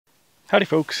Howdy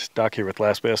folks, Doc here with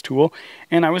Last Best Tool,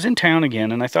 and I was in town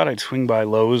again and I thought I'd swing by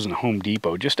Lowe's and Home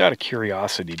Depot just out of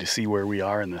curiosity to see where we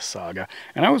are in this saga,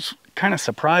 and I was kind of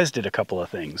surprised at a couple of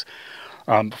things.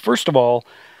 First of all,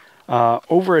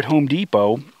 over at Home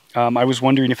Depot, I was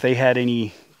wondering if they had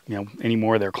any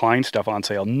more of their Klein stuff on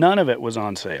sale. None of it was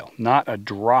on sale, not a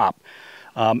drop.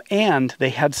 And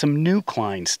they had some new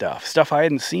Klein stuff I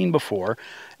hadn't seen before,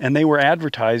 and they were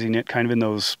advertising it kind of in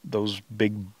those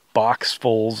big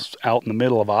boxfuls out in the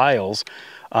middle of aisles,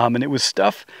 and it was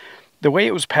stuff. The way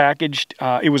it was packaged,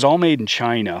 it was all made in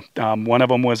China. One of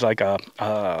them was like a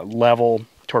level,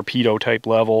 torpedo type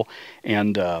level,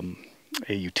 and a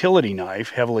utility knife,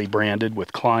 heavily branded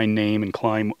with Klein name and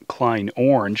Klein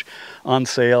orange, on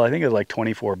sale. I think it was like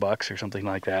 $24 or something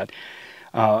like that.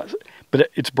 But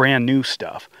it's brand new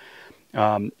stuff.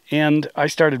 And I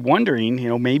started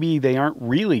wondering, maybe they aren't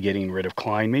really getting rid of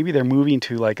Klein. Maybe they're moving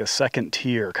to like a second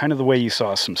tier, kind of the way you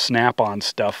saw some Snap-on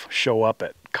stuff show up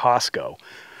at Costco,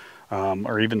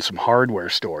 or even some hardware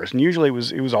stores. And usually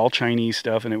it was all Chinese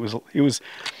stuff, and it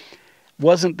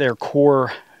wasn't their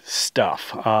core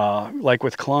stuff. Like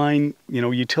with Klein,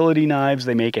 utility knives,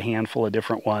 they make a handful of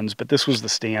different ones, but this was the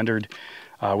standard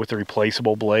with the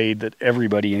replaceable blade that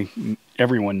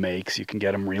everyone makes. You can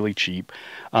get them really cheap.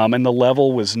 And the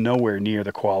level was nowhere near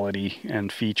the quality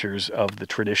and features of the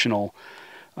traditional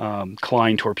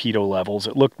Klein torpedo levels.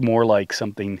 It looked more like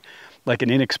something like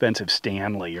an inexpensive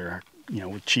Stanley or,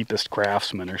 cheapest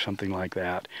Craftsman or something like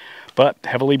that. But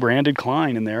heavily branded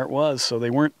Klein, and there it was. So they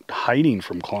weren't hiding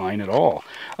from Klein at all.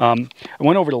 I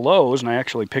went over to Lowe's and I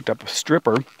actually picked up a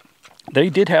stripper. They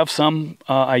did have some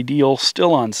Ideal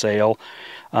still on sale.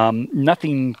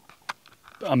 Nothing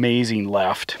amazing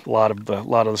left. A lot of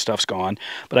the stuff's gone.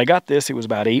 But I got this. It was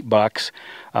about $8,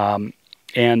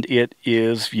 and it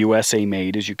is USA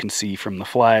made, as you can see from the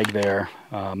flag there,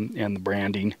 and the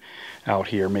branding out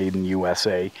here, made in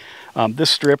USA. This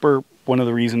stripper, one of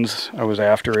the reasons I was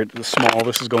after it, was small.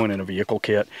 This is going in a vehicle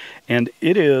kit, and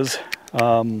it is,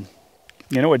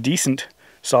 a decent,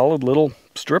 solid little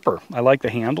stripper. I like the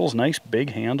handles, nice big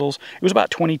handles. It was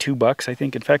about $22, I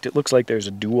think. In fact, it looks like there's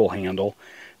a dual handle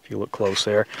if you look close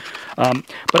there.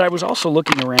 But I was also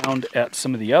looking around at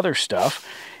some of the other stuff,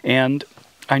 and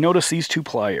I noticed these two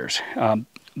pliers.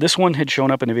 This one had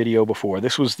shown up in a video before.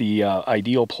 This was the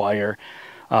Ideal plier,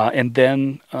 and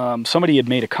then somebody had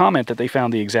made a comment that they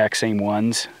found the exact same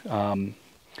ones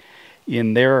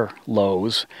in their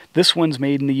Lowe's. This one's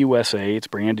made in the USA. It's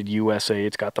branded USA.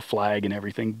 It's got the flag and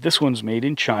everything. This one's made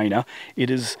in China. It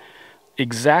is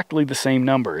exactly the same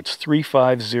number. It's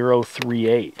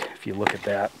 35038, if you look at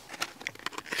that.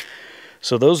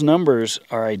 So those numbers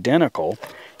are identical,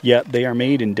 yet they are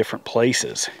made in different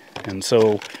places. And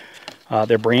so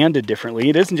they're branded differently.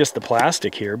 It isn't just the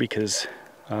plastic here, because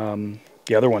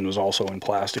the other one was also in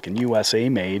plastic and USA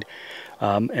made.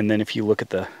 And then if you look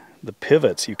at the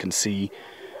pivots, you can see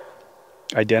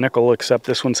identical, except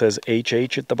this one says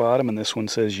HH at the bottom and this one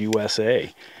says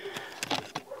USA.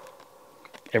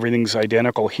 Everything's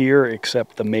identical here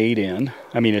except the made in.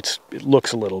 I mean, it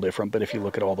looks a little different, but if you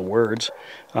look at all the words,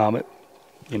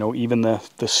 even the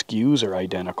SKUs are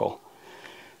identical.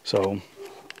 So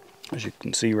as you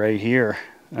can see right here,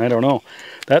 I don't know.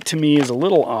 That to me is a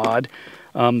little odd,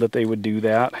 that they would do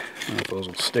that. I don't know if those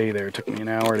will stay there. It took me an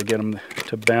hour to get them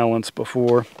to balance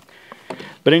before.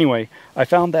 But anyway, I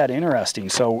found that interesting.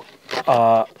 So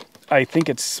I think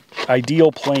it's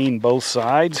Ideal plain both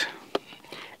sides,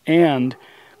 and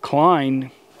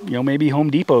Klein, maybe Home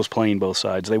Depot's playing both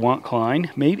sides. They want Klein,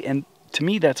 maybe, and to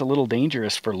me that's a little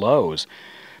dangerous for Lowe's,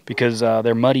 because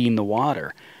they're muddying the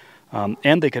water.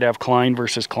 And they could have Klein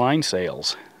versus Klein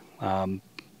sales,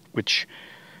 which,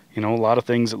 a lot of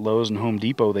things at Lowe's and Home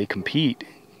Depot, they compete.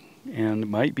 And it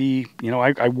might be,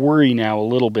 I worry now a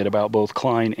little bit about both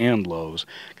Klein and Lowe's,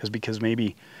 because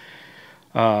maybe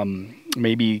Home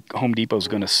Depot's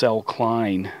going to sell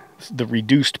Klein, the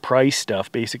reduced price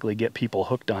stuff, basically get people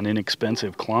hooked on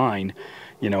inexpensive Klein,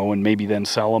 and maybe then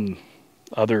sell them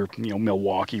other,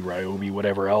 Milwaukee, Ryobi,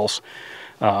 whatever else.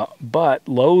 But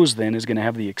Lowe's then is going to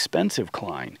have the expensive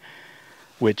Klein,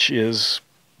 which is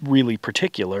really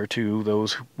particular to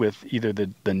those with either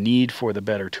the need for the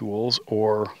better tools,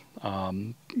 or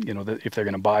if they're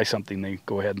going to buy something, they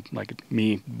go ahead, like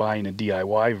me buying a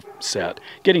DIY set,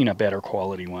 getting a better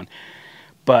quality one.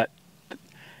 But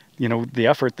the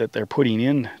effort that they're putting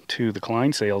into the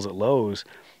Klein sales at Lowe's,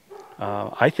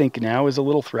 I think now is a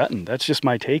little threatened. That's just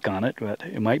my take on it, but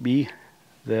it might be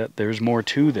that there's more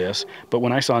to this. But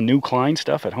when I saw new Klein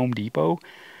stuff at Home Depot,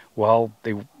 well,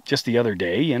 just the other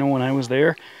day, when I was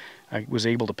there, I was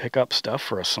able to pick up stuff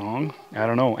for a song. I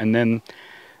don't know. And then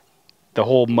the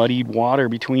whole muddied water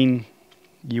between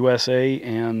USA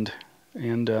and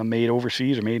made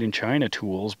overseas or made in China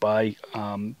tools by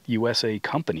USA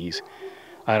companies.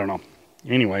 I don't know.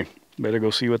 Anyway, better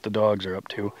go see what the dogs are up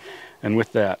to. And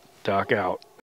with that, Doc out.